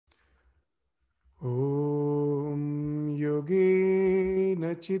योगेन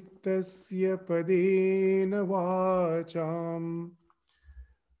चित्तस्य पदेन वाचां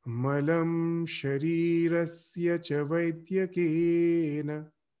मलं शरीरस्य च वैद्यकेन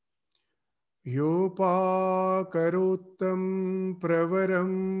योपाकरोत्तं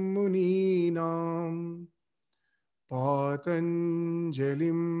प्रवरं मुनीनां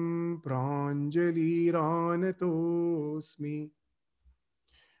पातञ्जलिं प्राञ्जलिरानतोऽस्मि.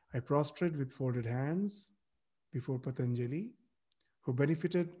 I prostrate with folded hands before Patanjali, who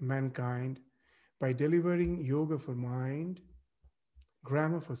benefited mankind by delivering yoga for mind,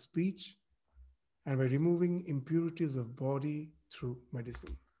 grammar for speech, and by removing impurities of body through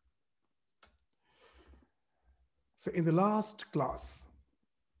medicine. So, in the last class,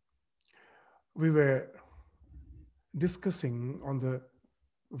 we were discussing on the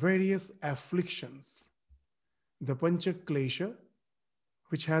various afflictions, the Pancha Klesha,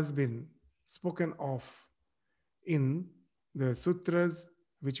 which has been spoken of in the sutras,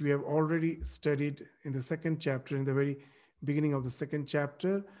 which we have already studied in the second chapter, in the very beginning of the second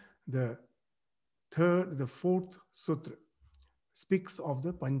chapter. The fourth sutra speaks of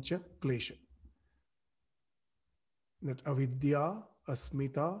the Pancha Klesha, that avidya,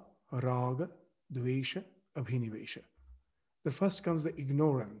 asmita, raga, dvesha, abhinivesha. The first comes the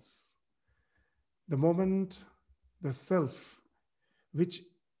ignorance. The moment the self, which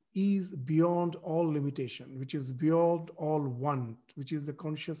is beyond all limitation, which is beyond all want, which is the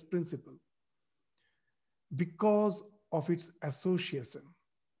conscious principle, because of its association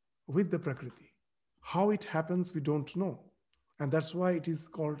with the Prakriti. How it happens, we don't know. And that's why it is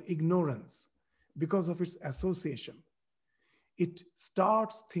called ignorance, because of its association. It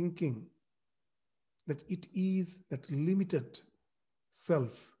starts thinking that it is that limited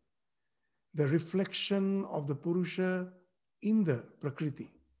self, the reflection of the Purusha in the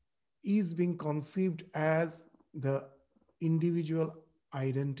Prakriti, is being conceived as the individual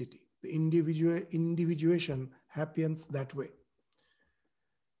identity. The individuation happens that way.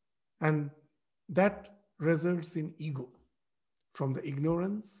 And that results in ego. From the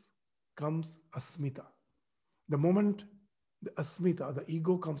ignorance comes asmita. The moment the asmita, the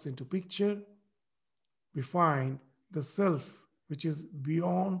ego, comes into picture, we find the self, which is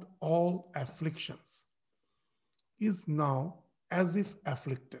beyond all afflictions, is now as if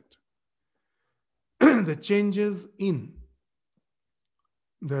afflicted. The changes in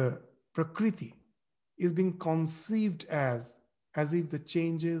the Prakriti is being conceived as if the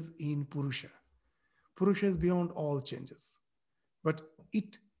changes in Purusha. Purusha is beyond all changes, but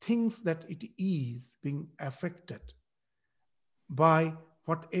it thinks that it is being affected by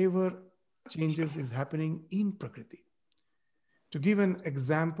whatever changes is happening in Prakriti. To give an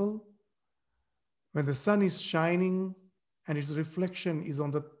example, when the sun is shining and its reflection is on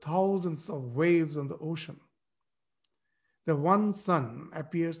the thousands of waves on the ocean, the one sun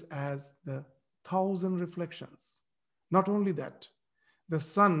appears as the thousand reflections. Not only that, the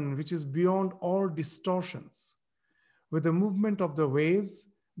sun, which is beyond all distortions, with the movement of the waves,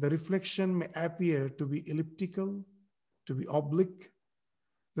 the reflection may appear to be elliptical, to be oblique.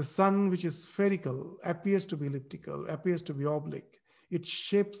 The sun, which is spherical, appears to be elliptical, appears to be oblique. Its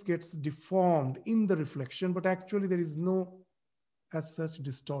shapes gets deformed in the reflection, but actually there is no as such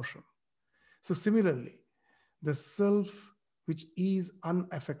distortion. So similarly, the self, which is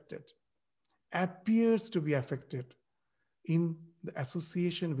unaffected, appears to be affected in the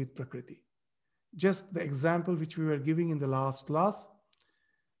association with Prakriti. Just the example which we were giving in the last class,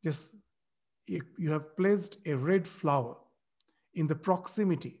 just you have placed a red flower in the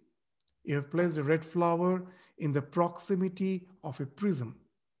proximity. You have placed a red flower in the proximity of a prism.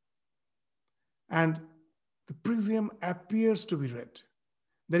 And the prism appears to be red.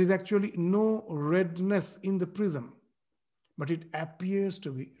 There is actually no redness in the prism, but it appears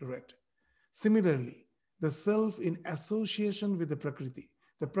to be red. Similarly, the self in association with the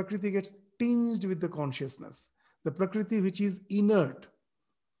Prakriti gets tinged with the consciousness. The Prakriti, which is inert,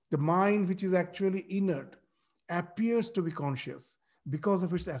 the mind, which is actually inert, appears to be conscious because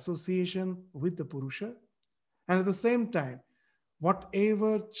of its association with the Purusha. And at the same time,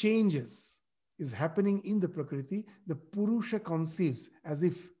 whatever changes is happening in the Prakriti, the Purusha conceives as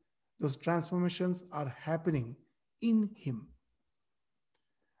if those transformations are happening in him.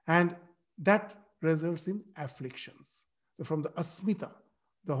 And that results in afflictions. So from the asmita,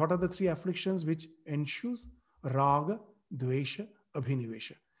 what are the three afflictions which ensues? Raga, dvesha,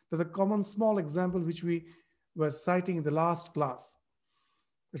 abhinivesha. That's a common small example which we were citing in the last class.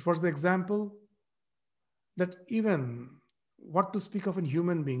 It was the example that even what to speak of a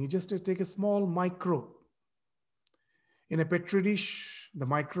human being, you just take a small microbe. In a petri dish, the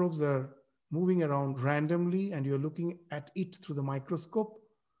microbes are moving around randomly and you're looking at it through the microscope.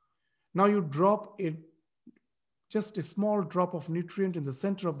 Now you drop just a small drop of nutrient in the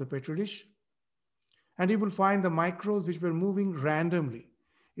center of the petri dish, and you will find the microbes which were moving randomly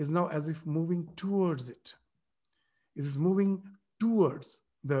is now as if moving towards it. It is moving towards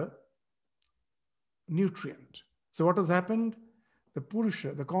the nutrient. So what has happened? The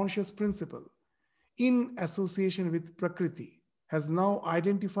Purusha, the conscious principle, in association with Prakriti, has now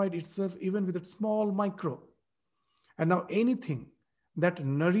identified itself even with a small microbe. And now anything that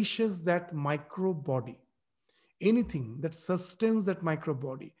nourishes that microbe body, anything that sustains that microbe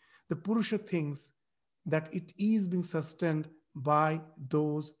body, the Purusha thinks that it is being sustained by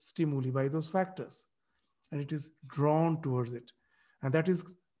those stimuli, by those factors, and it is drawn towards it. And that is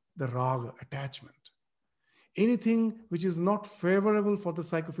the raga, attachment. Anything which is not favorable for the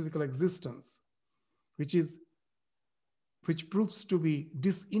psychophysical existence, which proves to be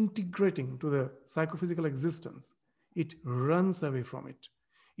disintegrating to the psychophysical existence, it runs away from it.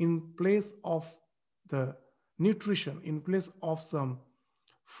 In place of the nutrition, in place of some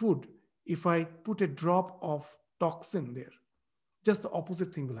food, if I put a drop of toxin there, just the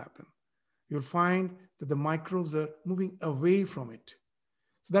opposite thing will happen. You'll find that the microbes are moving away from it.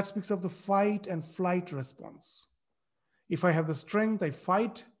 So that speaks of the fight and flight response. If I have the strength, I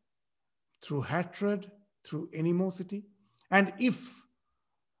fight through hatred, through animosity. And if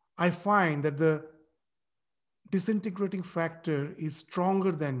I find that the disintegrating factor is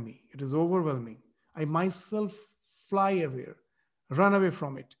stronger than me, it is overwhelming, I myself fly away, run away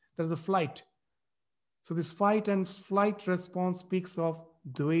from it. There's a flight. So this fight and flight response speaks of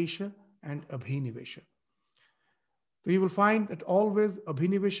dvesha and abhinivesha. So you will find that always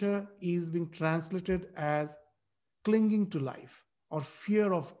abhinivesha is being translated as clinging to life or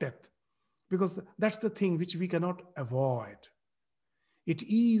fear of death, because that's the thing which we cannot avoid. It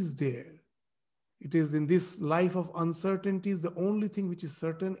is there. It is in this life of uncertainties, the only thing which is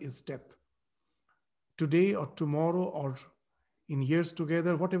certain is death. Today or tomorrow or in years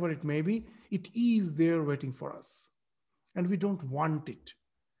together, whatever it may be, it is there waiting for us. And we don't want it.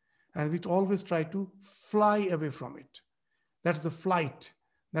 And we always try to fly away from it. That's the flight.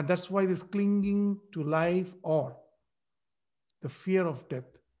 That's why this clinging to life or the fear of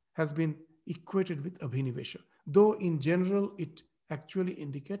death has been equated with abhinivesha. Though in general, it actually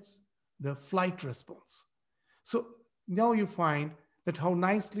indicates the flight response. So now you find that how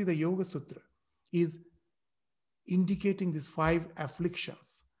nicely the Yoga Sutra is indicating these 5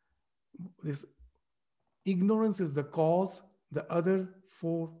 afflictions. This ignorance is the cause, the other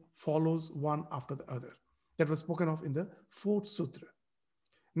 4 follows one after the other. That was spoken of in the 4th sutra.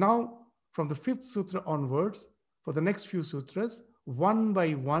 Now, from the 5th sutra onwards, for the next few sutras, one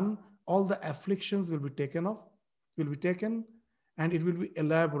by one, all the afflictions will be taken, and it will be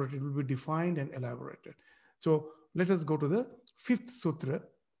elaborated, it will be defined and elaborated. So let us go to the 5th sutra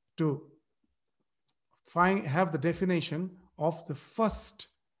to have the definition of the first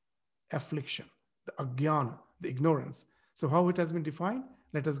affliction, the ajnana, the ignorance. So how it has been defined?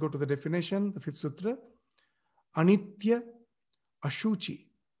 Let us go to the definition, the 5th sutra. Anitya, ashuchi,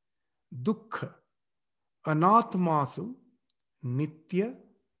 dukkha, anatmasu, nitya,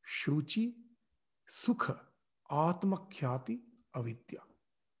 shuchi, sukha, atmakhyati, avidya.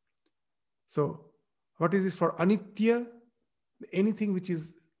 So what is this for anitya? Anything which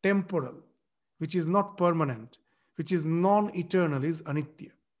is temporal, which is not permanent, which is non-eternal is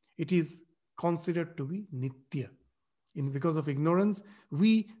anitya. It is considered to be nitya. Because of ignorance,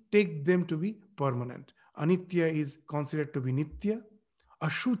 we take them to be permanent. Anitya is considered to be nitya.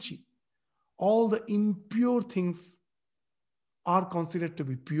 Ashuchi, all the impure things are considered to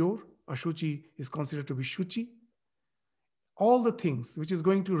be pure. Ashuchi is considered to be shuchi. All the things which is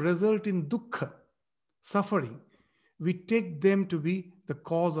going to result in dukkha, suffering, we take them to be the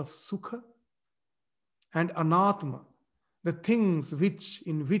cause of sukha. And anatma, the things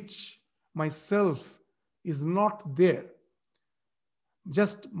in which myself is not there,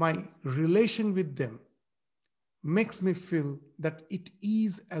 just my relation with them makes me feel that it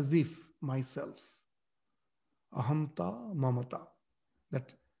is as if myself. Ahamta, mamata.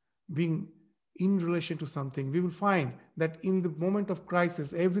 That being in relation to something, we will find that in the moment of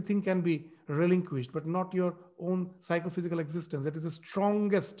crisis, everything can be relinquished, but not your own psychophysical existence. That is the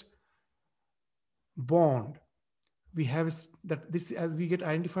strongest bond we have, that this, as we get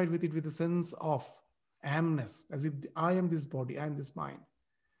identified with it with a sense of amness, as if I am this body, I am this mind.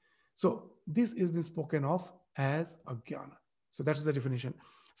 So this is been spoken of as ajnana. So that's the definition.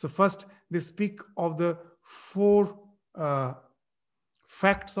 So first, they speak of the 4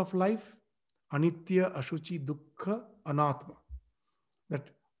 facts of life: anitya, ashuchi, dukkha, anatma. That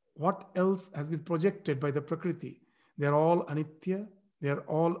what else has been projected by the Prakriti? They are all anitya, they are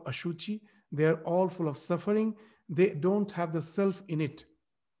all ashuchi, they are all full of suffering, they don't have the self in it.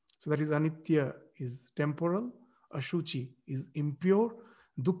 So that is anitya is temporal, ashuchi is impure,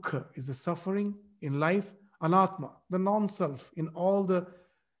 dukkha is the suffering in life, anatma, the non-self in all the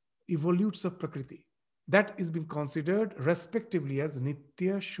evolutes of Prakriti. That is being considered respectively as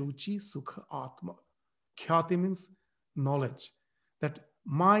nitya, shuchi, sukha, atma. Khyati means knowledge. That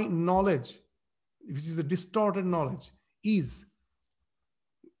my knowledge, which is a distorted knowledge, is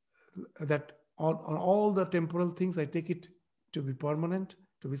that on all the temporal things, I take it to be permanent,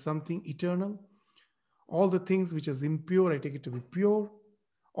 to be something eternal. All the things which is impure, I take it to be pure.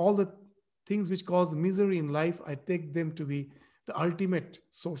 All the things which cause misery in life, I take them to be the ultimate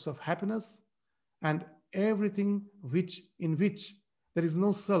source of happiness. And everything in which there is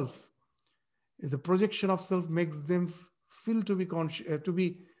no self, the projection of self makes them feel to be to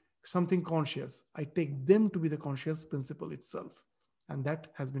be something conscious. I take them to be the conscious principle itself, and that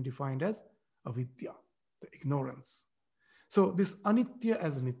has been defined as avidya, the ignorance. So this anitya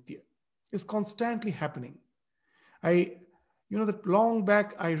as nitya is constantly happening. I, that long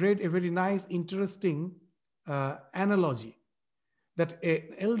back I read a very nice, interesting analogy that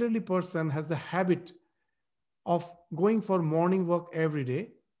an elderly person has the habit of going for morning walk every day,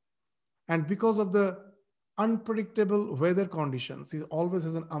 and because of the unpredictable weather conditions, he always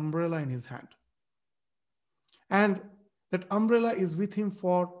has an umbrella in his hand. And that umbrella is with him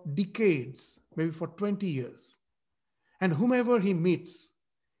for decades, maybe for 20 years. And whomever he meets,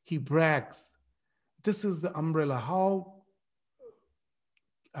 he brags, this is the umbrella, how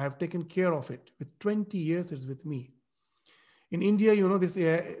I have taken care of it. With 20 years, it's with me. In India,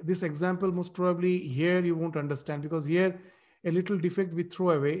 this example most probably here you won't understand, because here a little defect we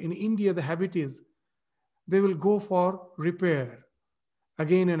throw away. In India, the habit is they will go for repair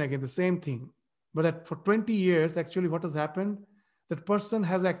again and again, the same thing. But for 20 years, actually what has happened, that person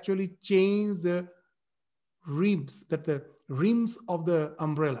has actually changed the rims of the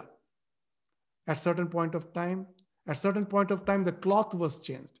umbrella. At certain point of time, the cloth was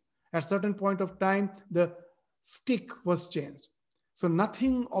changed. At certain point of time, the stick was changed. So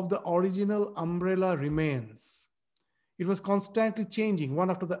nothing of the original umbrella remains. It was constantly changing one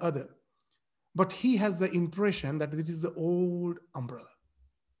after the other. But he has the impression that it is the old umbrella.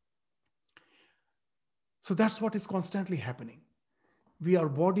 So that's what is constantly happening. Our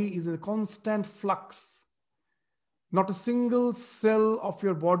body is in a constant flux. Not a single cell of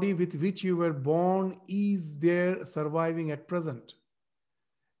your body with which you were born is there surviving at present.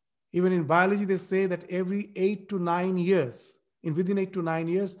 Even in biology, they say that every 8 to 9 years, within 8 to 9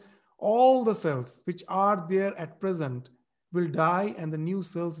 years, all the cells which are there at present will die and the new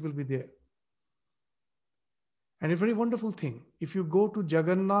cells will be there. And a very wonderful thing, if you go to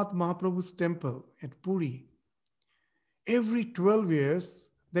Jagannath Mahaprabhu's temple at Puri, every 12 years,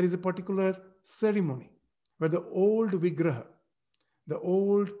 there is a particular ceremony where the old Vigraha, the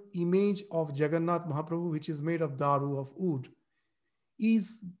old image of Jagannath Mahaprabhu, which is made of daru, of wood,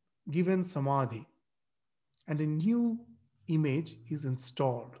 is given samadhi. And a new image is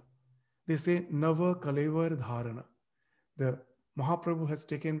installed. They say, Nava Kalevar Dharana. The Mahaprabhu has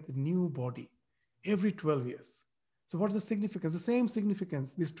taken the new body every 12 years. So what's the significance? The same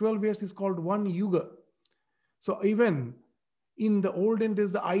significance. This 12 years is called one yuga. So even in the olden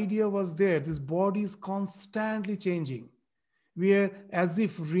days, the idea was there. This body is constantly changing. We are as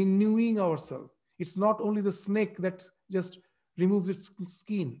if renewing ourselves. It's not only the snake that just removes its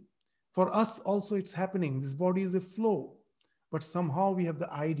skin. For us also it's happening. This body is a flow. But somehow we have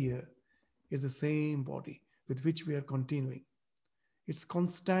the idea it's the same body with which we are continuing. It's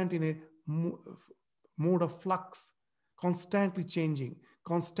constant in a mode of flux, constantly changing,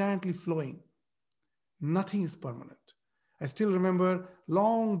 constantly flowing. Nothing is permanent. I still remember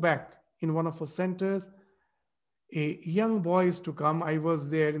long back in one of our centers, a young boy used to come. I was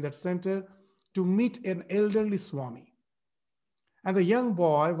there in that center to meet an elderly Swami. And the young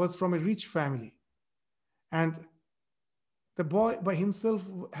boy was from a rich family. And the boy by himself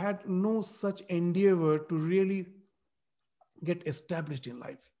had no such endeavor to really get established in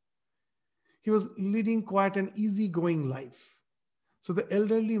life. He was leading quite an easygoing life. So the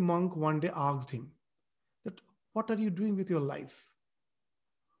elderly monk one day asked him, that, what are you doing with your life?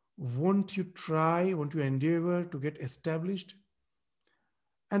 Won't you endeavor to get established?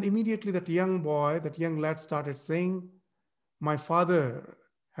 And immediately that young lad started saying, my father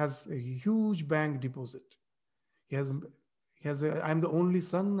has a huge bank deposit. I'm the only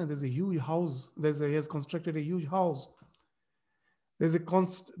son, and there's a huge house. He has constructed a huge house. There's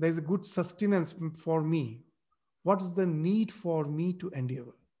a good sustenance for me. What is the need for me to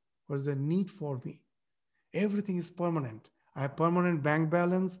endeavor? What is the need for me? Everything is permanent. I have permanent bank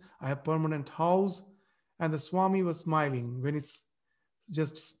balance. I have permanent house. And the Swami was smiling. When it's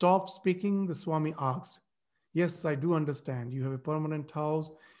just stopped speaking, the Swami asked, yes, I do understand. You have a permanent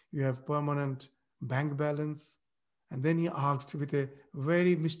house. You have permanent bank balance. And then he asked with a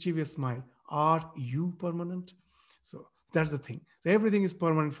very mischievous smile, are you permanent? So that's the thing. So everything is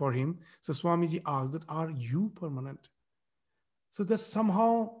permanent for him. So Swamiji asked that, are you permanent? So that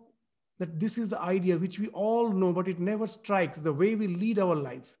somehow that this is the idea which we all know, but it never strikes the way we lead our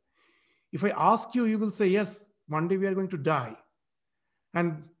life. If I ask you, you will say, yes, one day we are going to die.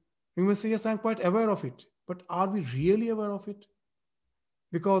 And you may say, yes, I'm quite aware of it. But are we really aware of it?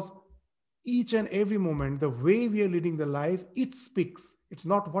 Because each and every moment, the way we are leading the life, it speaks. It's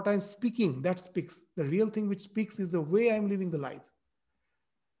not what I'm speaking that speaks. The real thing which speaks is the way I'm living the life.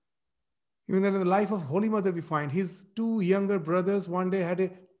 Even then in the life of Holy Mother, we find his two younger brothers one day had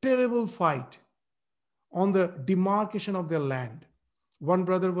a terrible fight on the demarcation of their land. One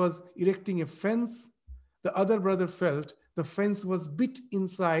brother was erecting a fence. The other brother felt the fence was bit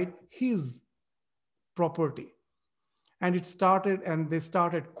inside his property. And it started, and they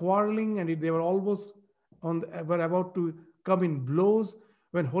started quarreling, and they were almost were about to come in blows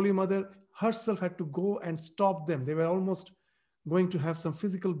when Holy Mother herself had to go and stop them. They were almost going to have some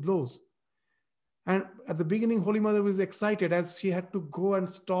physical blows. And at the beginning, Holy Mother was excited as she had to go and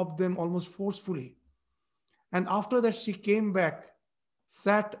stop them almost forcefully. And after that, she came back,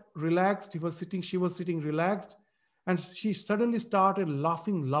 sat relaxed. She was sitting relaxed, and she suddenly started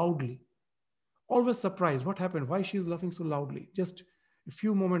laughing loudly. Always surprised. What happened? Why she is laughing so loudly? Just a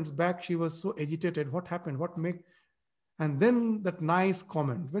few moments back, she was so agitated. What happened? What make? And then that nice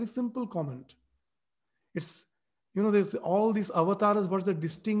comment, very simple comment. It's, there's all these avatars. What's the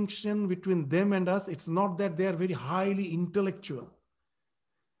distinction between them and us? It's not that they are very highly intellectual.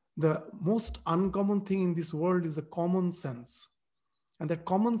 The most uncommon thing in this world is the common sense. And that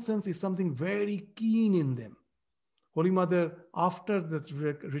common sense is something very keen in them. Holy Mother, after that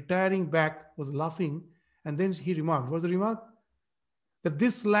retiring back, was laughing. And then he remarked, what's the remark? That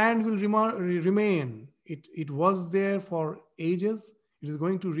this land will remain. It was there for ages. It is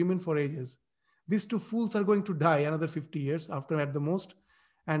going to remain for ages. These two fools are going to die another 50 years after at the most.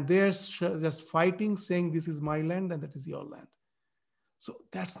 And they're just fighting, saying this is my land and that is your land. So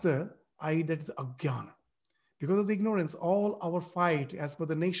that's that is Ajnana. Because of the ignorance, all our fight, as per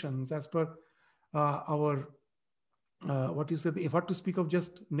the nations, as per our, what you said, if what to speak of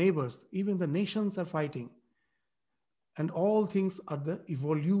just neighbors, even the nations are fighting. And all things are the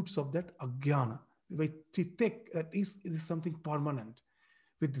evolutes of that Ajnana. We think that is something permanent,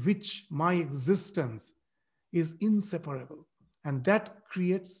 with which my existence is inseparable. And that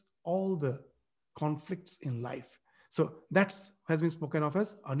creates all the conflicts in life. So that has been spoken of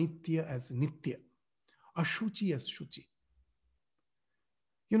as Anitya as Nitya, Ashuchi as Shuchi.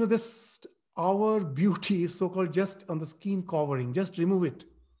 This our beauty is so-called just on the skin covering. Just remove it.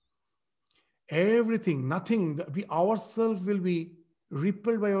 Everything, nothing, we ourselves will be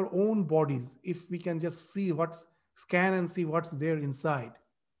repelled by our own bodies if we can just scan and see what's there inside.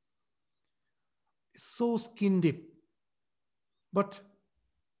 It's so skin deep. But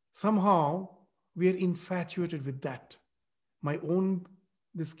somehow we are infatuated with that.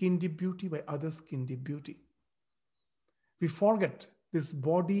 The skin deep beauty by other skin deep beauty. We forget this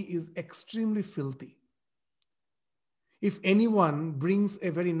body is extremely filthy. If anyone brings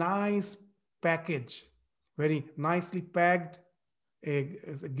a very nice package, very nicely packed, a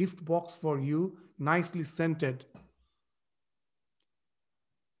gift box for you, nicely scented,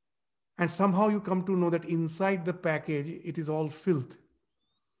 and somehow you come to know that inside the package, it is all filth,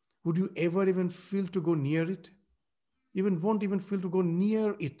 would you ever even feel to go near it? Won't even feel to go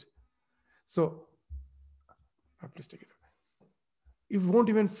near it. So, please take it. You won't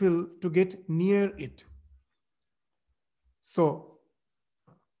even feel to get near it. So,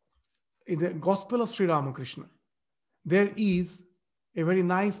 in the Gospel of Sri Ramakrishna, there is a very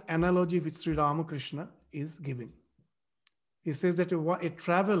nice analogy which Sri Ramakrishna is giving. He says that a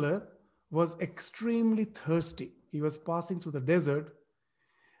traveler was extremely thirsty. He was passing through the desert,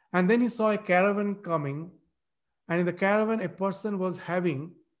 and then he saw a caravan coming, and in the caravan a person was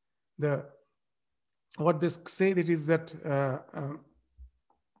having what they say that is that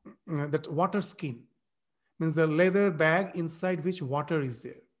water skin, means the leather bag inside which water is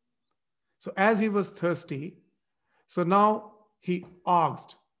there. So as he was thirsty, so now he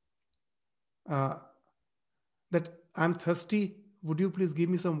asked that I'm thirsty, would you please give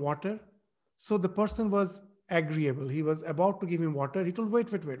me some water? So the person was agreeable. He was about to give him water. He told, wait.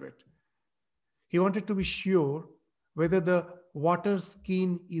 He wanted to be sure whether the water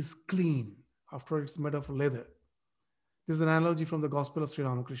skin is clean. After all, it's made of leather. This is an analogy from the Gospel of Sri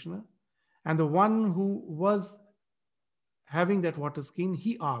Ramakrishna. And the one who was having that water skin,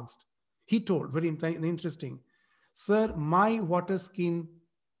 he asked, he told, very interesting, Sir, my water skin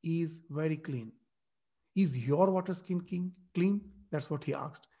is very clean. Is your water skin clean? That's what he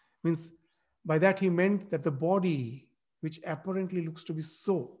asked. Means by that he meant that the body, which apparently looks to be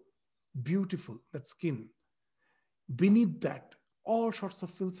so beautiful, that skin, beneath that, all sorts of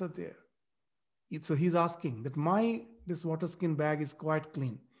filths are there. So he's asking that this water skin bag is quite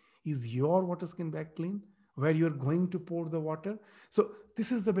clean. Is your water skin bag clean? Where you're going to pour the water? So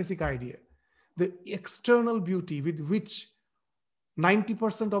this is the basic idea. The external beauty with which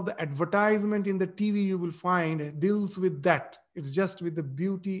 90% of the advertisement in the TV you will find deals with that. It's just with the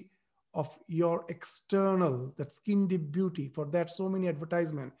beauty of your external, that skin deep beauty. For that, so many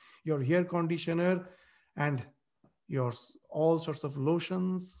advertisement, your hair conditioner and your all sorts of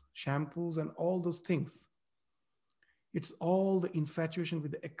lotions, shampoos, and all those things. It's all the infatuation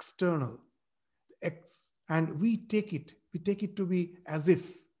with the external. And we take it to be as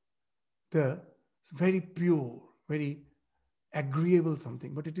if the very pure, very agreeable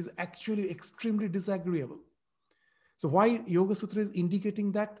something, but it is actually extremely disagreeable. So why Yoga Sutra is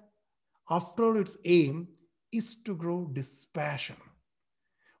indicating that? After all, its aim is to grow dispassion.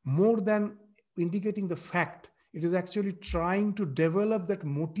 More than indicating the fact, it is actually trying to develop that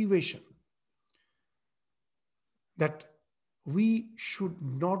motivation that we should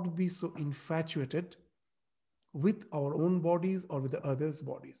not be so infatuated with our own bodies or with the others'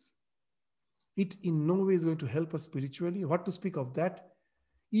 bodies. It in no way is going to help us spiritually. What to speak of that?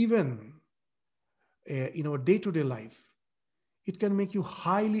 Even in our day-to-day life, it can make you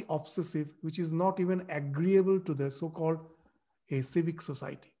highly obsessive, which is not even agreeable to the so-called a civic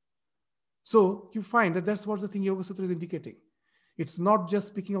society. So you find that that's what the thing Yoga Sutra is indicating. It's not just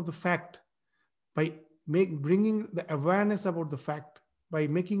speaking of the fact. By bringing the awareness about the fact, by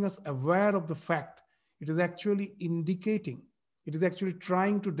making us aware of the fact, it is actually indicating, it is actually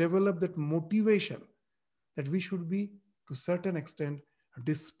trying to develop that motivation that we should be, to a certain extent,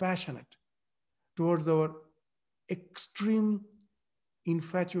 dispassionate towards our extreme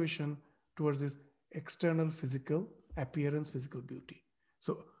infatuation towards this external physical appearance, physical beauty.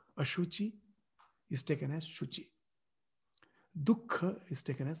 So ashuchi is taken as shuchi. Dukkha is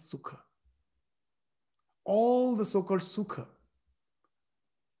taken as sukha. All the so-called sukha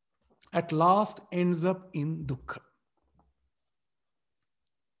at last ends up in dukkha.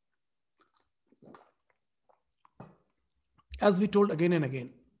 As we told again and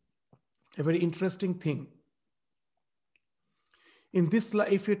again, a very interesting thing. In this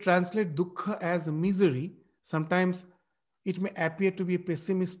life, if you translate dukkha as misery, sometimes it may appear to be a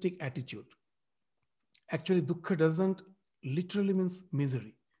pessimistic attitude. Actually, dukkha doesn't literally means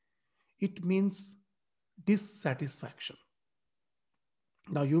misery. It means dissatisfaction.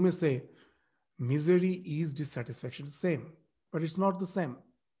 Now you may say, misery is dissatisfaction, the same, but it's not the same.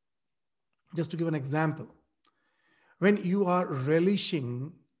 Just to give an example, when you are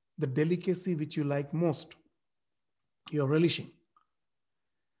relishing the delicacy which you like most, you're relishing,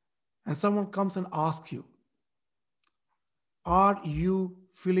 and someone comes and asks you, are you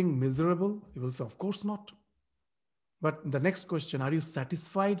feeling miserable? You will say, of course not. But the next question, are you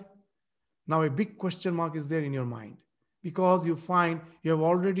satisfied? Now a big question mark is there in your mind, because you find you have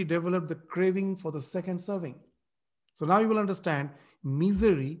already developed the craving for the second serving. So now you will understand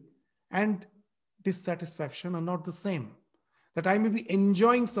misery and dissatisfaction are not the same. That I may be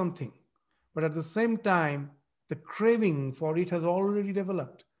enjoying something, but at the same time, the craving for it has already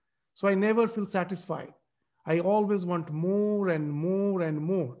developed. So I never feel satisfied. I always want more and more and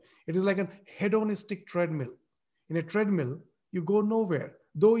more. It is like a hedonistic treadmill. In a treadmill, you go nowhere.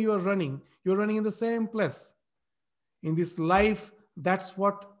 Though you're running in the same place. In this life, that's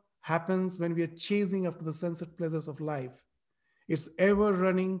what happens when we are chasing after the sensate pleasures of life. It's ever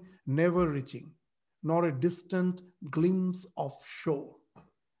running, never reaching, nor a distant glimpse of shore.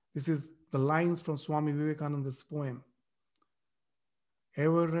 This is the lines from Swami Vivekananda's poem.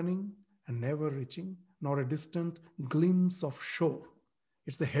 Ever running and never reaching, nor a distant glimpse of shore.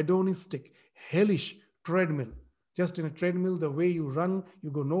 It's a hedonistic, hellish treadmill. Just in a treadmill, the way you run,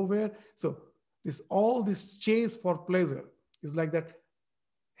 you go nowhere. So all this chase for pleasure is like that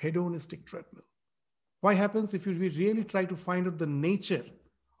hedonistic treadmill. What happens if we really try to find out the nature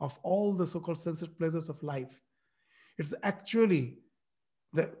of all the so-called sensate pleasures of life? It's actually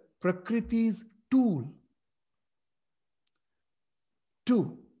the Prakriti's tool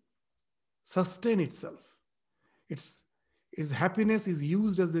to sustain itself. Its happiness is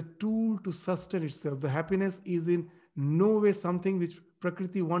used as a tool to sustain itself. The happiness is in no way something which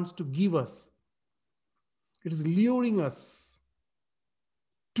Prakriti wants to give us. It is luring us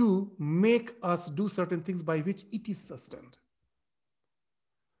to make us do certain things by which it is sustained.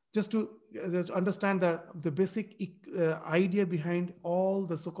 Just to understand the basic idea behind all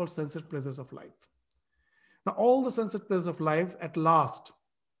the so-called sensate pleasures of life. Now, all the sensate pleasures of life at last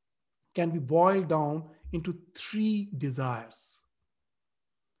can be boiled down into three desires,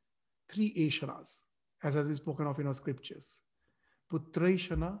 three eshanas, as has been spoken of in our scriptures.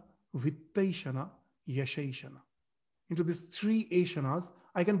 Putraishana, Vittaishana, Yashaishana. Into these three eshanas,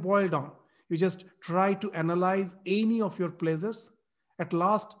 I can boil down. You just try to analyze any of your pleasures. At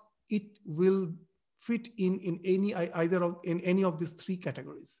last, it will fit in any of these three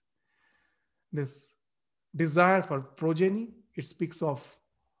categories. This desire for progeny, it speaks of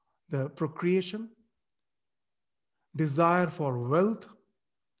the procreation, desire for wealth,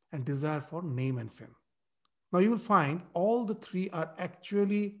 and desire for name and fame. Now you will find all the three are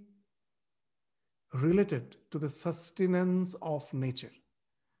actually related to the sustenance of nature.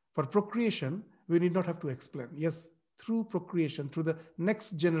 For procreation, we need not have to explain. Yes, through procreation, through the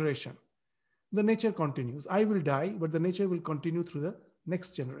next generation, the nature continues. I will die, but the nature will continue through the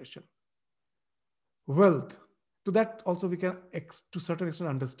next generation. Wealth, to that also we can, to a certain extent,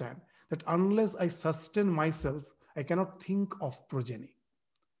 understand that unless I sustain myself, I cannot think of progeny.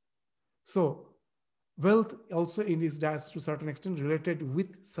 So, wealth also is to a certain extent related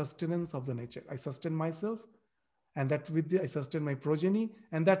with sustenance of the nature. I sustain myself, and that with I sustain my progeny,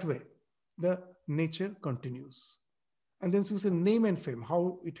 and that way the nature continues. And then we say name and fame,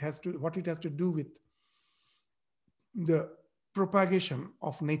 what it has to do with the propagation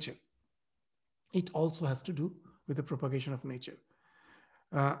of nature. It also has to do with the propagation of nature.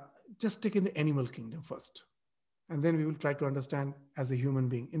 Just take in the animal kingdom first, and then we will try to understand as a human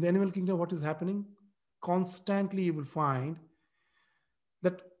being. In the animal kingdom, what is happening? Constantly you will find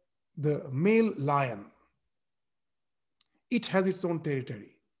that the male lion, it has its own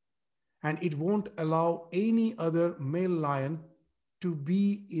territory, and it won't allow any other male lion to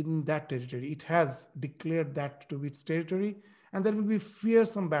be in that territory. It has declared that to be its territory, and there will be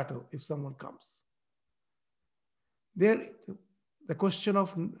fearsome battle if someone comes. There, the question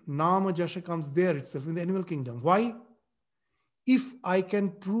of Nama Jasha comes there itself in the animal kingdom. Why? If I can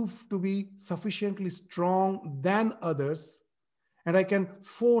prove to be sufficiently strong than others, and I can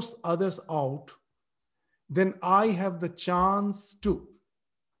force others out, then I have the chance to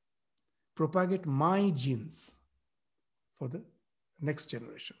propagate my genes for the next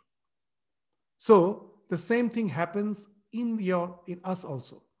generation. So the same thing happens in us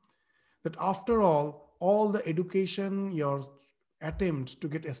also. That after all the education, your attempt to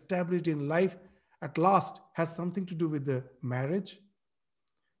get established in life at last has something to do with the marriage,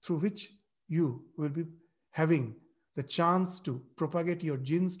 through which you will be having the chance to propagate your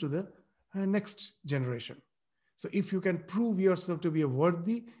genes to the next generation. So if you can prove yourself to be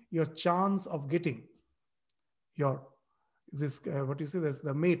worthy, your chance of getting your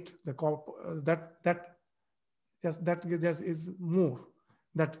the mate, that is more,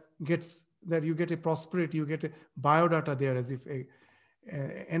 that you get a prosperity, you get a biodata there as if a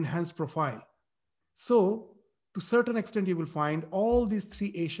enhanced profile. So to a certain extent, you will find all these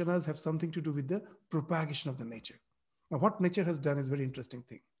three eshanas have something to do with the propagation of the nature. Now, what nature has done is a very interesting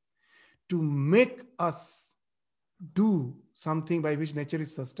thing. To make us do something by which nature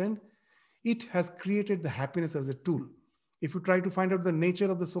is sustained, it has created the happiness as a tool. If you try to find out the nature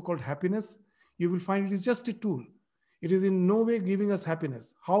of the so-called happiness, you will find it is just a tool. It is in no way giving us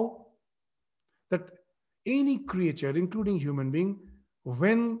happiness. How? That any creature, including human being,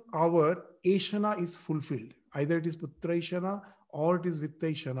 when our Eshana is fulfilled, either it is Putraishana, or it is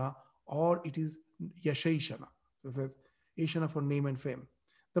Vittaishana, or it is Yashaishana, Eshana for name and fame.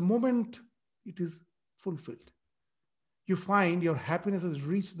 The moment it is fulfilled, you find your happiness has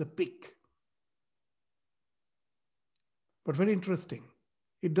reached the peak. But very interesting,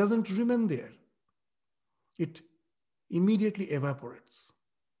 it doesn't remain there. It immediately evaporates.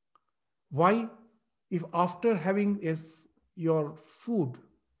 Why? If after having your food,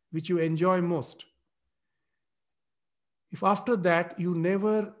 which you enjoy most, if after that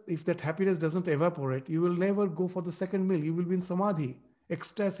if that happiness doesn't evaporate, you will never go for the second meal. You will be in samadhi,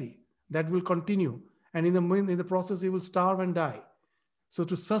 ecstasy, that will continue. And in the process, you will starve and die. So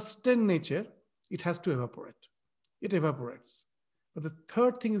to sustain nature, it has to evaporate. It evaporates. But the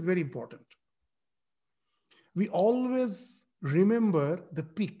third thing is very important. We always remember the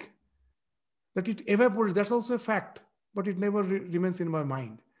peak, that it evaporates. That's also a fact, but it never remains in my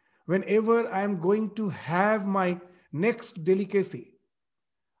mind. Whenever I am going to have my next delicacy,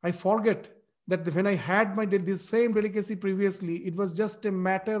 I forget that when I had this same delicacy previously, it was just a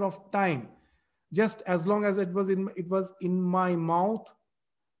matter of time. Just as long as it was in my mouth,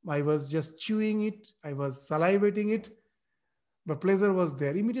 I was just chewing it, I was salivating it, the pleasure was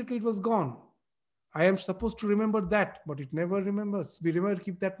there. Immediately it was gone. I am supposed to remember that, but it never remembers. We remember,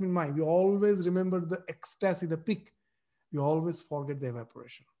 keep that in mind. We always remember the ecstasy, the peak. We always forget the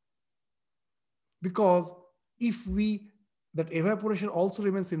evaporation. Because if that evaporation also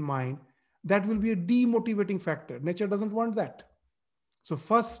remains in mind, that will be a demotivating factor. Nature doesn't want that. So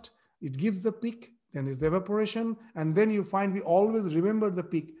first it gives the peak, then there's evaporation, and then you find we always remember the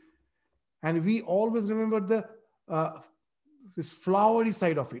peak, and we always remember the this flowery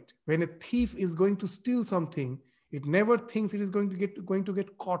side of it. When a thief is going to steal something, it never thinks it is going to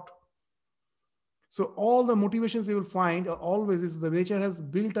get caught. So all the motivations you will find are always is the nature has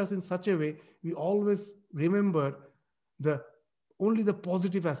built us in such a way we always remember the only the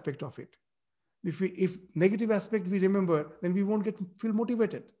positive aspect of it. If negative aspect we remember, then we won't feel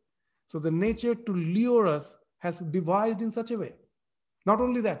motivated. So the nature to lure us has devised in such a way. Not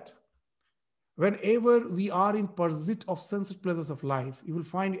only that, whenever we are in pursuit of sense pleasures of life, you will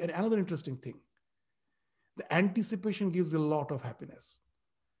find another interesting thing. The anticipation gives a lot of happiness.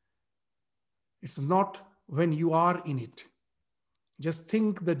 It's not when you are in it. Just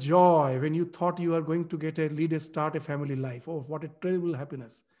think the joy when you thought you are going to start a family life. Oh, what a terrible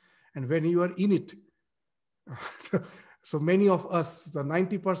happiness. And when you are in it, so many of us, the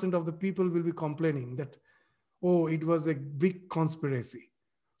 90% of the people will be complaining that, oh, it was a big conspiracy.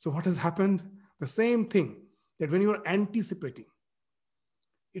 So what has happened? The same thing, that when you are anticipating,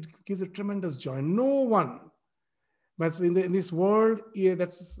 it gives a tremendous joy. No one, but in this world,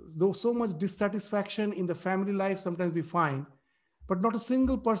 that's though so much dissatisfaction in the family life sometimes we find, but not a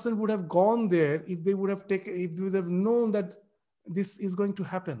single person would have gone there if they would have known that this is going to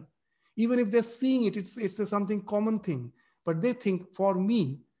happen. Even if they're seeing it, it's a something common thing, but they think, for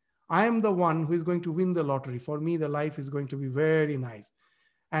me, I am the one who is going to win the lottery. For me, the life is going to be very nice.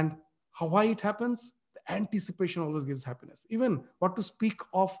 And why it happens? The anticipation always gives happiness. Even what to speak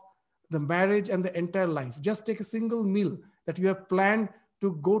of the marriage and the entire life. Just take a single meal that you have planned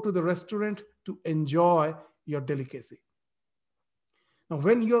to go to the restaurant to enjoy your delicacy. Now,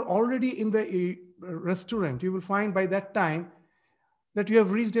 when you're already in the restaurant, you will find by that time that you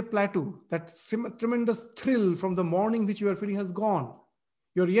have reached a plateau. That tremendous thrill from the morning which you are feeling has gone.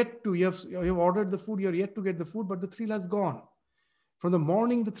 You have ordered the food, you're yet to get the food, but the thrill has gone. From the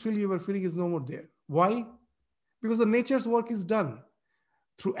morning, the thrill you were feeling is no more there. Why? Because the nature's work is done.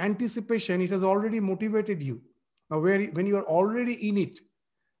 Through anticipation, it has already motivated you. Now, when you are already in it,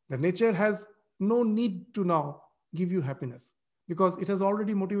 the nature has no need to now give you happiness because it has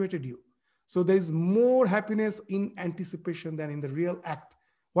already motivated you. So there is more happiness in anticipation than in the real act.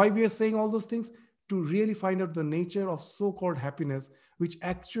 Why we are saying all those things? To really find out the nature of so-called happiness, which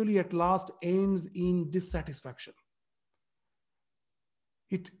actually at last ends in dissatisfaction.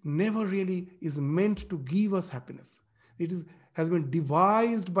 It never really is meant to give us happiness. Has been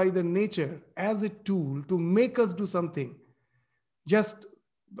devised by the nature as a tool to make us do something.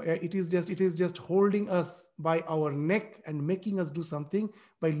 It is just holding us by our neck and making us do something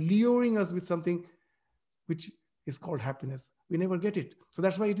by luring us with something which is called happiness. We never get it. So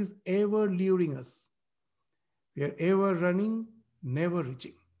that's why it is ever luring us. We are ever running, never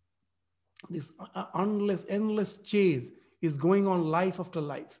reaching. This endless chase is going on life after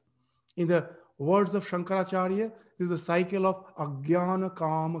life. In the words of Shankaracharya, this is the cycle of ajnana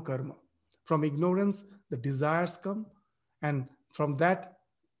kama karma. From ignorance, the desires come, and from that,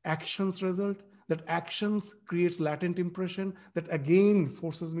 actions result. That actions creates latent impression that again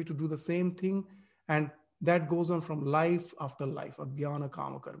forces me to do the same thing, and that goes on from life after life, ajnana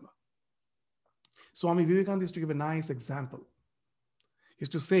kama karma. Swami Vivekananda used to give a nice example. He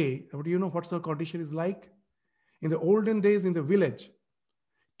used to say, do you know what the condition is like? In the olden days in the village,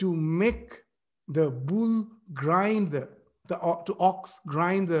 to make the bull grind the ox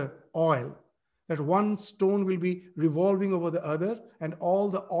grind the oil, that one stone will be revolving over the other and all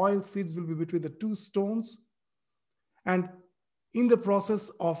the oil seeds will be between the two stones. And in the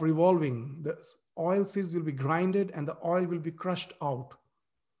process of revolving, the oil seeds will be grinded and the oil will be crushed out.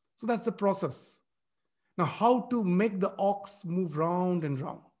 So that's the process. Now, how to make the ox move round and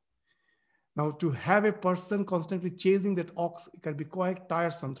round? Now, to have a person constantly chasing that ox, it can be quite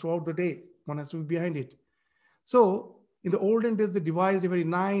tiresome throughout the day. One has to be behind it. So, in the olden days, they devised a very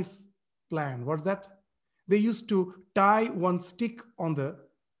nice plan. What's that? They used to tie one stick on the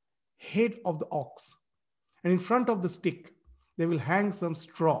head of the ox. And in front of the stick, they will hang some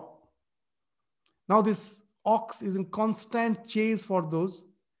straw. Now, this ox is in constant chase for those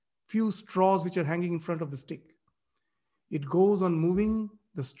few straws which are hanging in front of the stick. It goes on moving,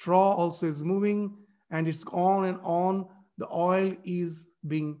 the straw also is moving, and it's on and on. The oil is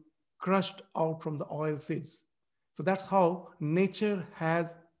being crushed out from the oil seeds. So that's how nature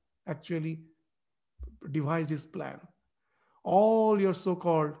has actually devised his plan. All your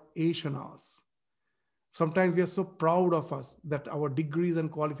so-called Ashanas. Sometimes we are so proud of us that our degrees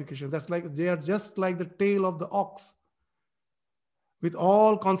and qualifications, that's like they are just like the tail of the ox. With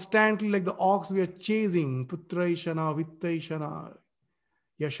all constantly like the ox, we are chasing Putraishana, Vittaishana,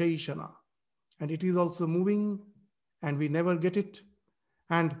 Yashaishana. And it is also moving and we never get it.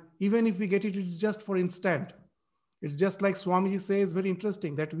 And even if we get it, it's just for instant. It's just like Swamiji says, very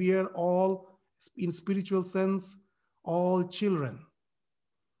interesting, that we are all, in spiritual sense, all children.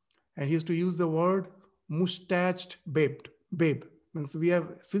 And he used to use the word mustached babe. Means we have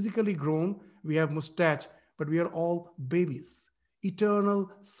physically grown, we have mustache, but we are all babies, eternal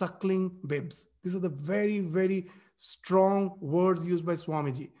suckling babes. These are the very, very strong words used by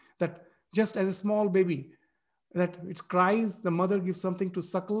Swamiji, that just as a small baby, that it cries, the mother gives something to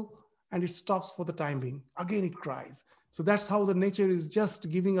suckle, and it stops for the time being. Again, it cries. So that's how the nature is just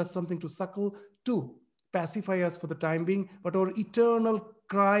giving us something to suckle to pacify us for the time being, but our eternal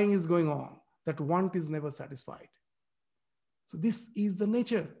crying is going on. That want is never satisfied. So this is the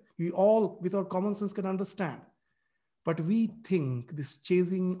nature. We all, with our common sense, can understand. But we think this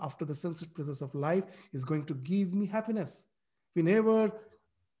chasing after the sensitive pleasures of life is going to give me happiness. We never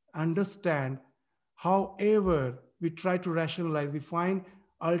understand. However, we try to rationalize, we find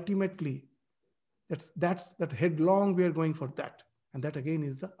ultimately that's that headlong we are going for that. And that again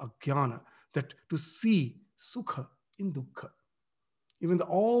is the ajnana, that to see sukha in dukkha. Even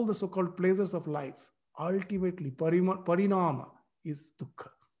all the so-called pleasures of life, ultimately parinama is dukkha.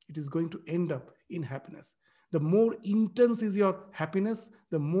 It is going to end up in happiness. The more intense is your happiness,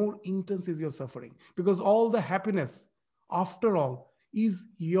 the more intense is your suffering. Because all the happiness, after all, is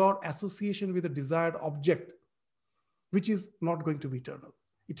your association with a desired object, which is not going to be eternal.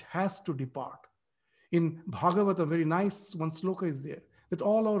 It has to depart. In Bhagavatam, very nice one sloka is there, that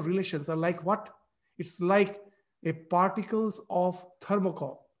all our relations are like what? It's like a particles of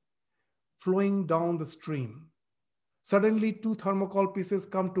thermocol flowing down the stream. Suddenly, two thermocol pieces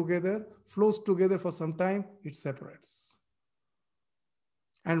come together, flows together for some time, it separates.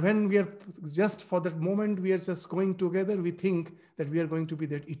 And when we are just for that moment, we are just going together, we think that we are going to be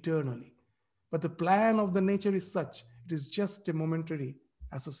there eternally. But the plan of the nature is such, it is just a momentary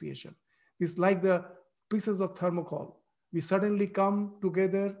association. It's like the pieces of thermocol. We suddenly come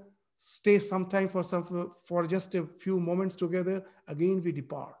together, stay sometime for just a few moments together, again we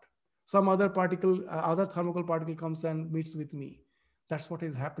depart. Some other particle, other thermocol particle comes and meets with me. That's what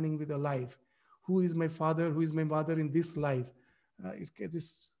is happening with a life. Who is my father? Who is my mother in this life?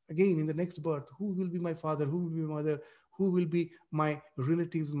 It's again in the next birth. Who will be my father? Who will be my mother? Who will be my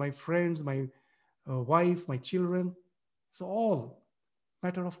relatives, my friends, my wife, my children? It's all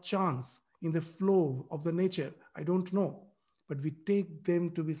matter of chance in the flow of the nature. I don't know, but we take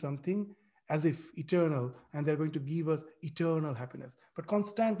them to be something as if eternal, and they're going to give us eternal happiness. But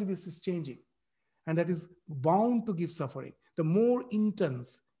constantly this is changing, and that is bound to give suffering. The more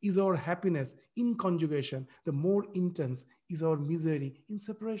intense is our happiness in conjugation, the more intense is our misery in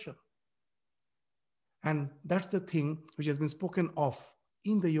separation. And that's the thing which has been spoken of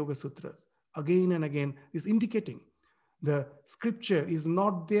in the Yoga Sutras again and again, is indicating the scripture is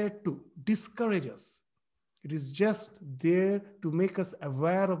not there to discourage us. It is just there to make us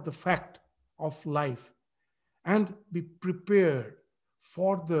aware of the fact of life and be prepared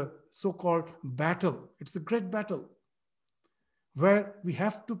for the so-called battle. It's a great battle where we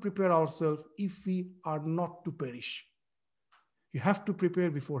have to prepare ourselves if we are not to perish. You have to prepare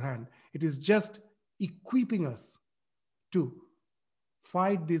beforehand. It is just equipping us to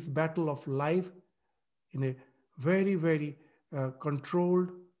fight this battle of life in a very, very controlled,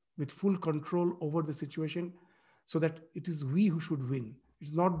 with full control over the situation, so that it is we who should win.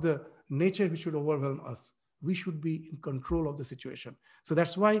 It's not the nature which should overwhelm us. We should be in control of the situation. So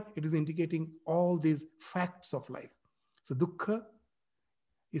that's why it is indicating all these facts of life. So dukkha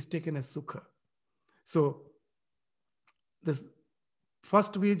is taken as sukha. So this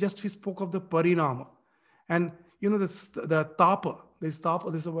first we spoke of the parinama, and you know the tapa. This tapa.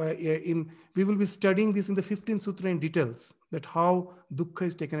 This in we will be studying this in the 15th sutra in details, that how dukkha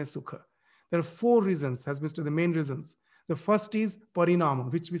is taken as sukha. There are 4 reasons, as Mr. the main reasons. The first is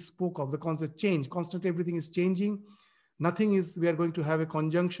parinama, which we spoke of, the concept change. Constantly everything is changing. Nothing is, we are going to have a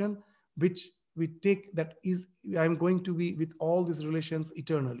conjunction, which we take that is, I am going to be with all these relations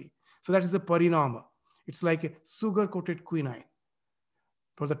eternally. So that is a parinama. It's like a sugar-coated quinine.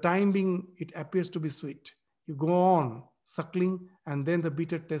 For the time being, it appears to be sweet. You go on suckling, and then the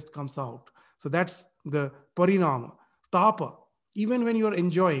bitter taste comes out. So that's the parinama. Tapa. Even when you are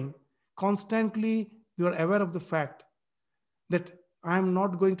enjoying, constantly you are aware of the fact that I am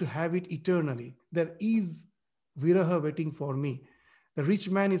not going to have it eternally. There is viraha waiting for me. The rich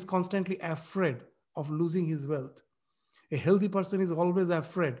man is constantly afraid of losing his wealth. A healthy person is always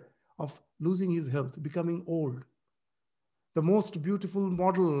afraid of losing his health, becoming old. The most beautiful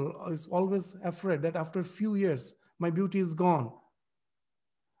model is always afraid that after a few years, my beauty is gone.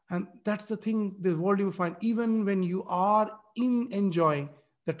 And that's the thing, the world you will find, even when you are in enjoying,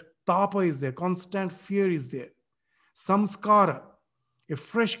 that tapa is there, constant fear is there. Samskara, a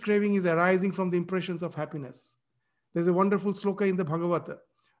fresh craving is arising from the impressions of happiness. There's a wonderful sloka in the Bhagavata.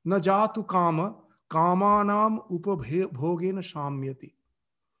 Na jatu kama, kamanam upabhogena shamyati.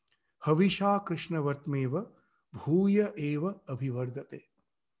 Havisha Krishna Vartmeva, bhuya eva abhivardate.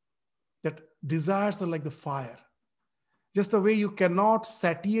 That desires are like the fire. Just the way you cannot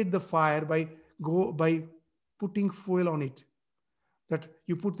satiate the fire by putting fuel on it. That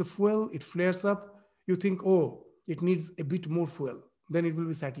you put the fuel, it flares up, you think, oh, it needs a bit more fuel. Then it will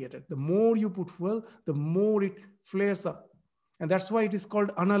be satiated. The more you put fuel, the more it flares up. And that's why it is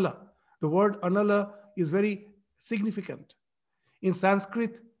called anala. The word anala is very significant. In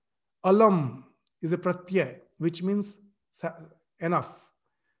Sanskrit, alam is a pratyay, which means enough.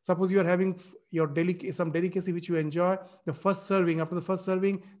 Suppose you are having some delicacy which you enjoy, the first serving, after the first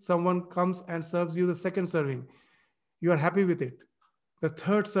serving, someone comes and serves you the second serving. You are happy with it. The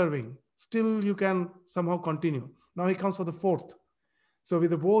third serving, still you can somehow continue. Now he comes for the fourth. So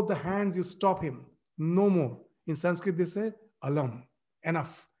with both the hands, you stop him. No more. In Sanskrit, they say, alam,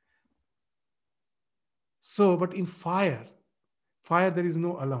 enough. So, but in fire, there is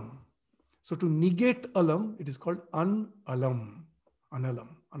no alam. So to negate alam, it is called an-alam. Analam.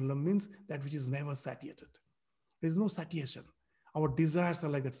 Analam means that which is never satiated. There is no satiation. Our desires are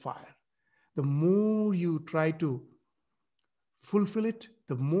like that fire. The more you try to fulfill it,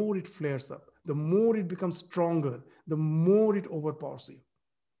 the more it flares up. The more it becomes stronger, the more it overpowers you.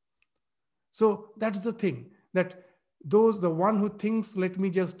 So that's the thing, that the one who thinks, let me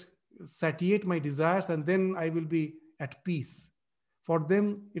just satiate my desires and then I will be at peace. For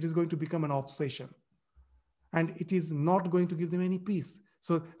them, it is going to become an obsession. And it is not going to give them any peace.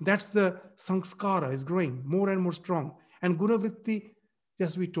 So that's the sanskara is growing more and more strong. And gunavritti,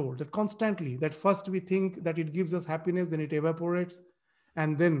 just we told that constantly, that first we think that it gives us happiness, then it evaporates.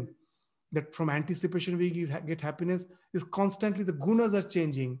 And then that from anticipation we get happiness, is constantly the gunas are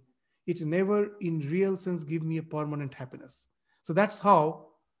changing. It never in real sense give me a permanent happiness. So that's how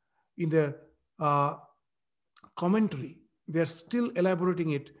in the commentary, they're still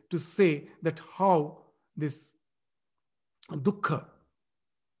elaborating it to say that how this dukkha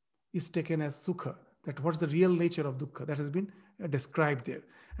is taken as sukha, that what's the real nature of dukkha, that has been described there.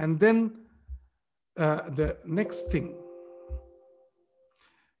 And then the next thing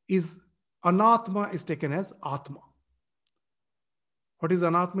is anatma is taken as atma. What is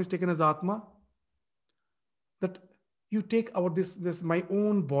anatma is taken as atma? That you take this my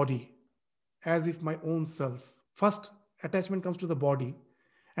own body as if my own self. First attachment comes to the body,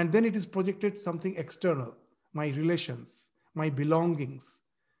 and then it is projected something external, my relations, my belongings.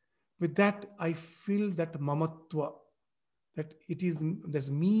 With that, I feel that mamatva, that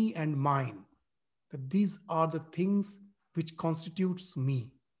there's me and mine, that these are the things which constitutes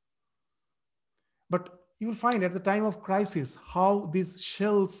me. But you will find at the time of crisis how these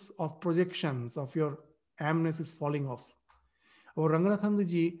shells of projections of your amness is falling off. Our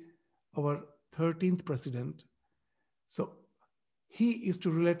Ranganathanji, our 13th president, so he used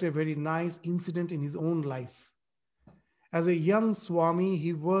to relate a very nice incident in his own life. As a young Swami,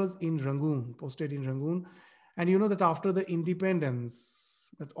 he was in Rangoon, posted in Rangoon. And you know that after the independence,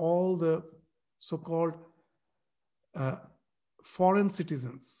 that all the so-called foreign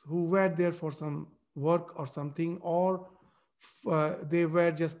citizens who were there for some work or something, or they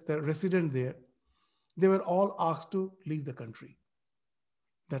were just the resident there, they were all asked to leave the country.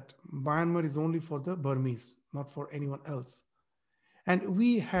 That Myanmar is only for the Burmese, not for anyone else. And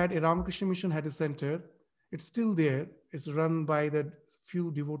we had a Ramakrishna Mission had a center. It's still there. It's run by the few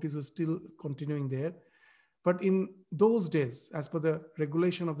devotees who are still continuing there. But in those days, as per the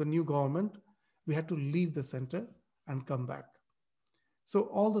regulation of the new government, we had to leave the center and come back. So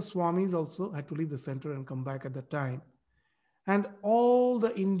all the Swamis also had to leave the center and come back at that time. And all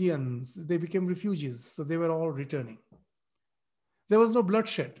the Indians, they became refugees. So they were all returning. There was no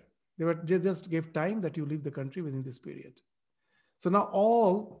bloodshed. They just gave time that you leave the country within this period. So now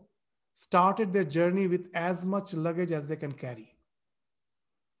all started their journey with as much luggage as they can carry.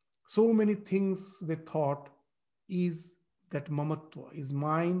 So many things they thought is that mamatva is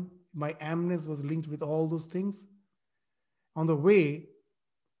mine. My amness was linked with all those things. On the way,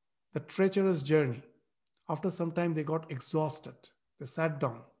 the treacherous journey, after some time, they got exhausted. They sat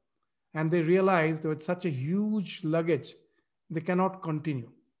down and they realized with such a huge luggage, they cannot continue.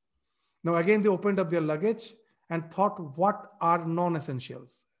 Now, again, they opened up their luggage and thought, what are non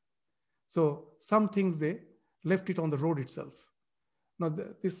essentials? So, some things they left it on the road itself. Now,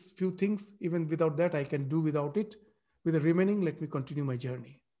 these few things, even without that, I can do without it. With the remaining, let me continue my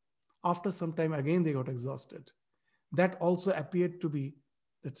journey. After some time, again, they got exhausted. That also appeared to be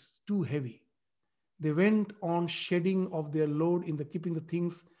that's too heavy. They went on shedding of their load in the keeping the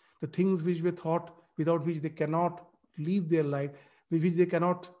things which were thought without which they cannot live their life, with which they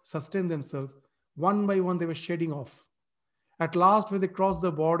cannot sustain themselves. One by one, they were shedding off. At last, when they crossed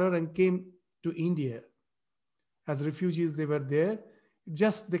the border and came to India, as refugees, they were there.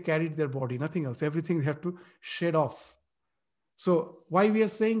 Just they carried their body, nothing else. Everything they have to shed off. So why we are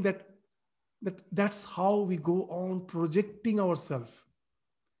saying that's how we go on projecting ourselves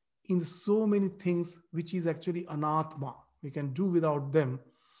in so many things which is actually anatma. We can do without them,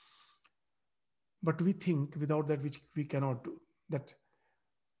 but we think without that which we cannot do. That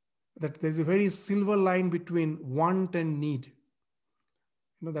there's a very silver line between want and need.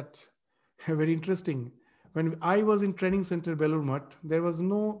 That very interesting. When I was in training center Belur Math, there was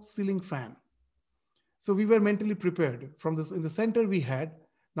no ceiling fan. So we were mentally prepared. From this in the center we had.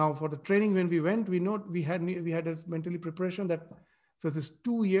 Now for the training when we went, we had a mentally preparation that for this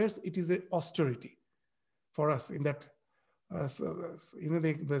 2 years it is a austerity for us in that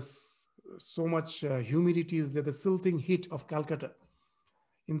there's so much humidity is there, the silting heat of Calcutta.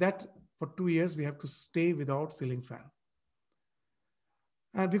 In that for 2 years we have to stay without ceiling fan.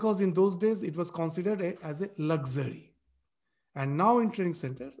 And because in those days it was considered as a luxury. And now in training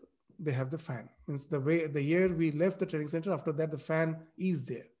center, they have the fan. Means the year we left the training center, after that the fan is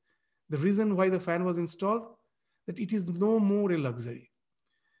there. The reason why the fan was installed, that it is no more a luxury.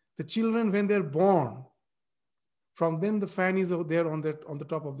 The children, when they're born, from then the fan is there on the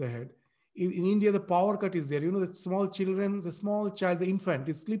top of their head. In India, the power cut is there. The small child, the infant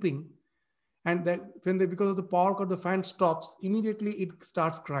is sleeping. And that because of the power cut, the fan stops, immediately it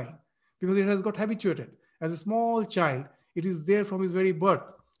starts crying because it has got habituated. As a small child, it is there from his very birth.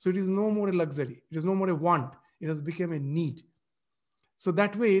 So it is no more a luxury. It is no more a want. It has become a need. So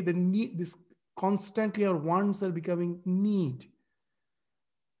that way, this constantly our wants are becoming need.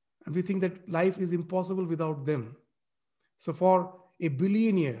 And we think that life is impossible without them. So for a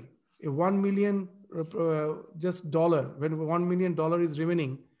billionaire, a 1 million just dollar, when $1 million is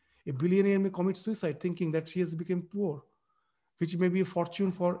remaining, a billionaire may commit suicide thinking that he has become poor, which may be a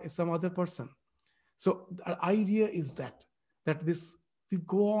fortune for some other person. So the idea is that we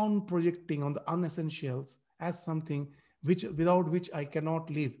go on projecting on the unessentials as something without which I cannot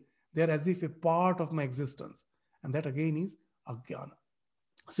live. They're as if a part of my existence. And that again is ajnana.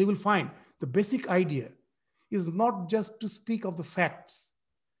 So you will find the basic idea is not just to speak of the facts.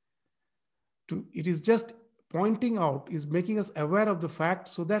 It is just pointing out, is making us aware of the fact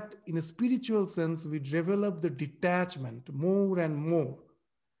so that in a spiritual sense, we develop the detachment more and more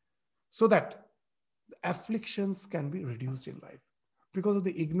so that the afflictions can be reduced in life. Because of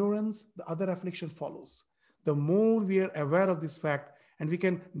the ignorance, the other affliction follows. The more we are aware of this fact and we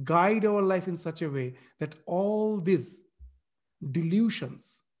can guide our life in such a way that all these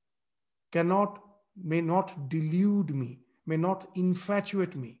delusions may not delude me, may not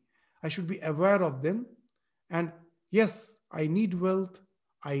infatuate me. I should be aware of them. And yes, I need wealth.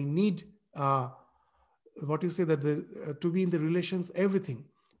 I need to be in the relations, everything.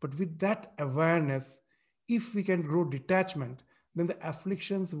 But with that awareness, if we can grow detachment, then the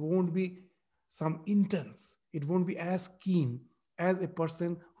afflictions won't be some intense. It won't be as keen as a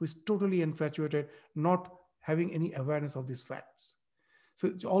person who is totally infatuated, not having any awareness of these facts. So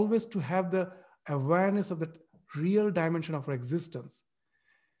it's always to have the awareness of the real dimension of our existence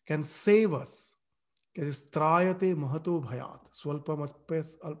can save us. Trayate mahato bhayat. Swalpam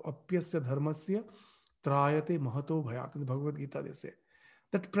apyasya dharmasya trayate mahato bhayat. In the Bhagavad Gita, they say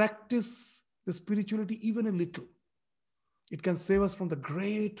that practice the spirituality even a little. It can save us from the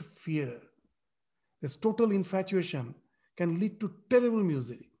great fear. This total infatuation can lead to terrible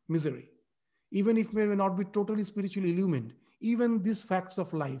misery. Even if we may not be totally spiritually illumined, even these facts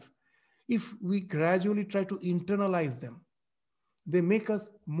of life, if we gradually try to internalize them, they make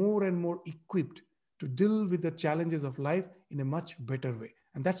us more and more equipped to deal with the challenges of life in a much better way.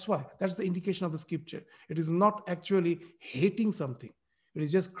 And that's the indication of the scripture. It is not actually hating something. It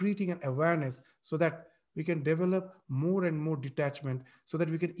is just creating an awareness so that we can develop more and more detachment so that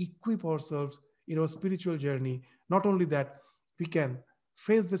we can equip ourselves in our spiritual journey. Not only that, we can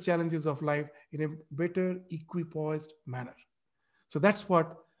face the challenges of life in a better equipoised manner. So that's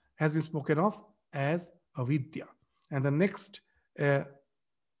what has been spoken of as avidya. And the next uh,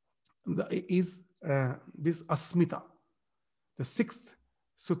 is this asmita. The sixth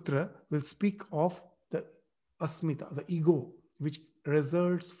sutra will speak of the asmita, the ego, which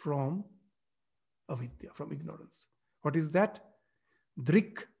results from avidya, from ignorance. What is that?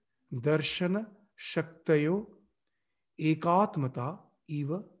 Drik darshana shaktayo ekatmata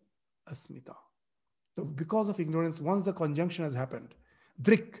eva asmita. So because of ignorance, once the conjunction has happened,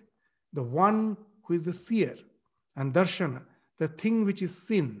 drik, the one who is the seer, and darshana, the thing which is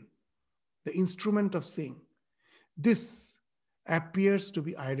seen, the instrument of seeing, this appears to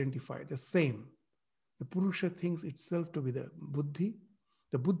be identified, the same. The Purusha thinks itself to be the Buddhi.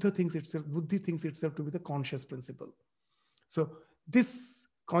 The Buddhi thinks itself to be the conscious principle. So this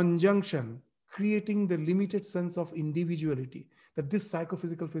conjunction creating the limited sense of individuality, that this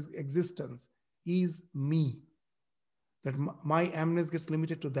psychophysical existence is me, that my amness gets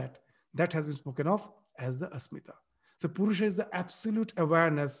limited to that. That has been spoken of as the asmita. So Purusha is the absolute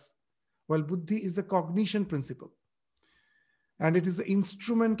awareness, while Buddhi is the cognition principle. And it is the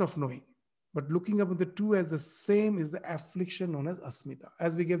instrument of knowing. But looking upon the two as the same is the affliction known as asmita.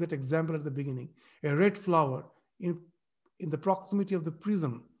 As we gave that example at the beginning, a red flower in the proximity of the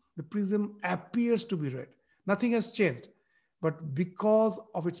prism appears to be red. Nothing has changed. But because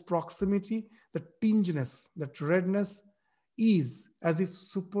of its proximity, the tinginess, that redness is as if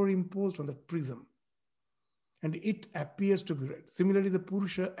superimposed on that prism. And it appears to be red. Similarly, the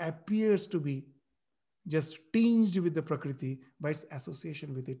Purusha appears to be just tinged with the Prakriti by its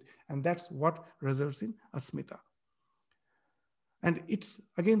association with it. And that's what results in asmita. And it's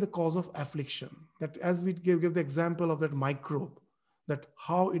again the cause of affliction. That as we give the example of that microbe, that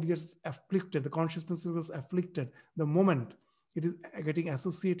how it gets afflicted, the conscious principle is afflicted the moment it is getting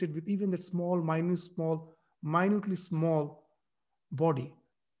associated with even that minutely small body.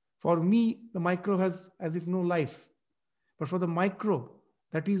 For me, the microbe has as if no life. But for the microbe,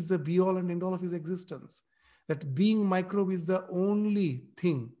 that is the be-all and end-all of his existence. That being microbe is the only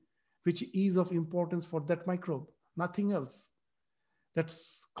thing which is of importance for that microbe, nothing else. That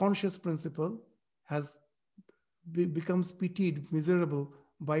conscious principle becomes pitied, miserable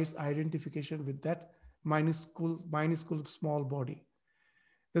by its identification with that minuscule small body.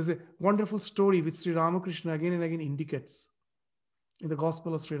 There's a wonderful story which Sri Ramakrishna again and again indicates in the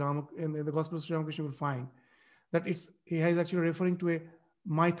Gospel of Sri Ramakrishna will find that he is actually referring to a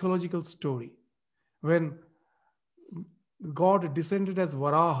mythological story when God descended as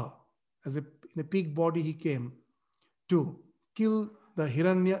Varaha, in a pig body he came to kill the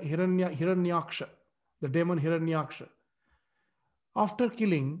Hiranyaksha, the demon Hiranyaksha. After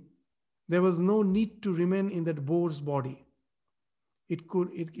killing, there was no need to remain in that boar's body. It could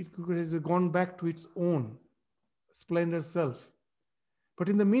have gone back to its own splendor self. But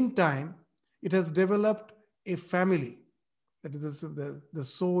in the meantime, it has developed a family. That is, the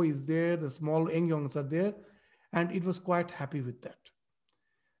soul is there, the small young are there, and it was quite happy with that.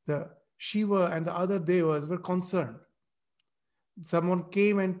 The Shiva and the other devas were concerned. Someone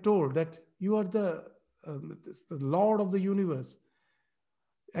came and told that you are the Lord of the universe,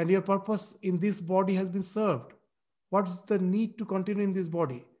 and your purpose in this body has been served. What's the need to continue in this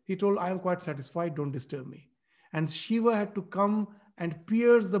body? He told, I am quite satisfied, don't disturb me. And Shiva had to come and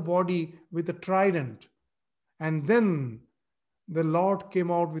pierce the body with a trident. And then the Lord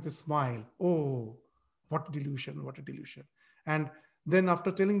came out with a smile. Oh, what delusion, what a delusion. And then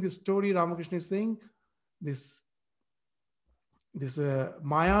after telling this story, Ramakrishna is saying, this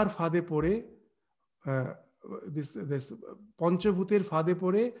Mayar Fade Pore, this Panchabhuter Fade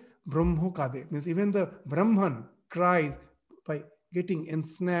Pore, Brahmo Kade. Means even the Brahman cries by getting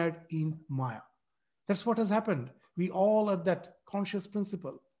ensnared in Maya. That's what has happened. We all are that conscious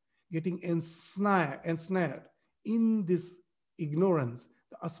principle, getting ensnared in this ignorance.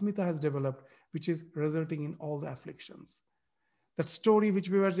 The asmita has developed, which is resulting in all the afflictions. That story which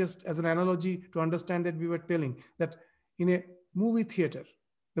we were just as an analogy to understand that we were telling, that in a movie theater,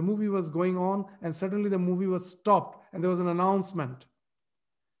 the movie was going on and suddenly the movie was stopped and there was an announcement.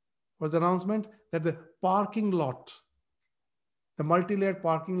 Was the announcement that the parking lot, the multi-layered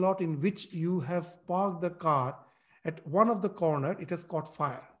parking lot in which you have parked the car, at one of the corner, it has caught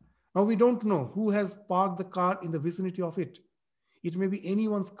fire. Now we don't know who has parked the car in the vicinity of it. It may be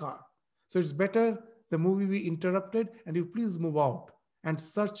anyone's car. So it's better the movie be interrupted and you please move out and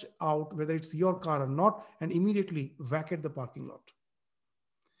search out whether it's your car or not and immediately vacate the parking lot.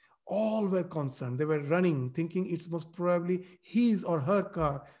 All were concerned. They were running, thinking it's most probably his or her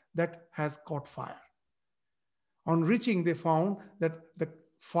car that has caught fire. On reaching, they found that the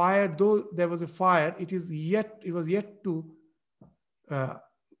fire, though there was a fire, it was yet to uh,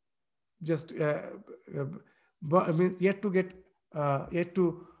 just I mean, yet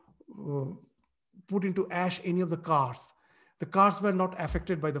to put into ash any of the cars. The cars were not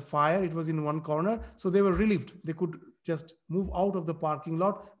affected by the fire. It was in one corner, so they were relieved. They could just move out of the parking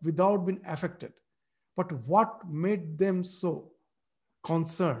lot without being affected. But what made them so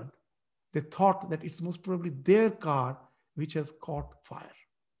concerned? They thought that it's most probably their car which has caught fire.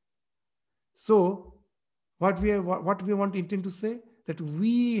 So what we want to intend to say, that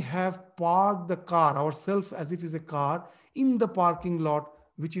we have parked the car ourselves as if it's a car in the parking lot,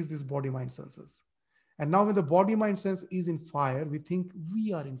 which is this body mind senses. And now when the body mind sense is in fire, we think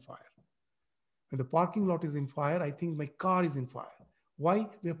we are in fire. When the parking lot is in fire, I think my car is in fire. Why?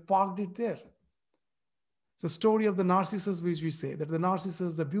 We have parked it there. It's the story of the Narcissus, which we say that the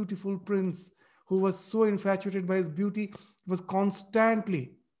Narcissus, the beautiful prince who was so infatuated by his beauty, was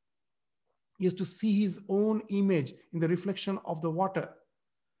constantly used to see his own image in the reflection of the water.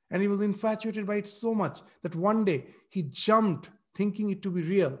 And he was infatuated by it so much that one day he jumped, thinking it to be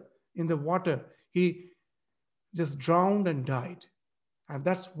real, in the water. He just drowned and died. And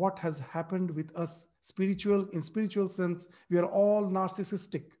that's what has happened with us. In spiritual sense, we are all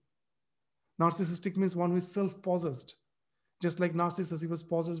narcissistic. Narcissistic means one who is self-possessed. Just like Narcissus, he was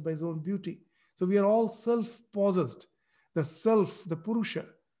possessed by his own beauty. So we are all self-possessed. The self, the Purusha,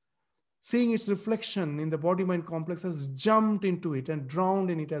 seeing its reflection in the body-mind complex, has jumped into it and drowned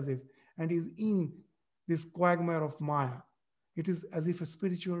in it as if, and is in this quagmire of Maya. It is as if a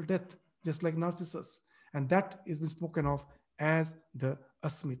spiritual death, just like Narcissus. And that is been spoken of as the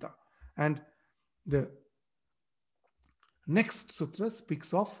Asmita. And the next sutra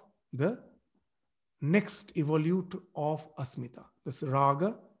speaks of the next evolute of Asmita. This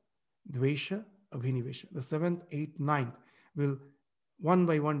Raga, Dvesha, Abhinivesha. The 7th, 8th, 9th will one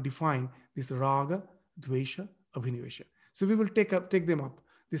by one define this Raga, Dvesha, Abhinivesha. So we will take them up,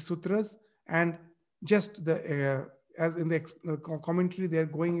 these sutras, and just the as in the commentary they are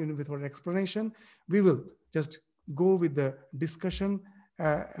going in with our explanation. We will just go with the discussion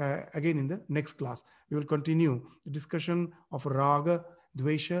again in the next class. We will continue the discussion of Raga,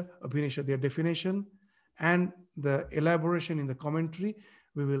 Dvesha, Abhinivesha, their definition, and the elaboration in the commentary.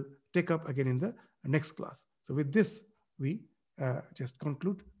 We will take up again in the next class. So with this, we just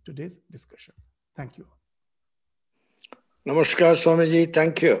conclude today's discussion. Thank you. Namaskar, Swamiji.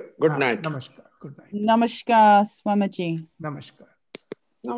 Thank you. Good night. Namaskar. Good night. Namaskar, Swamiji. Namaskar.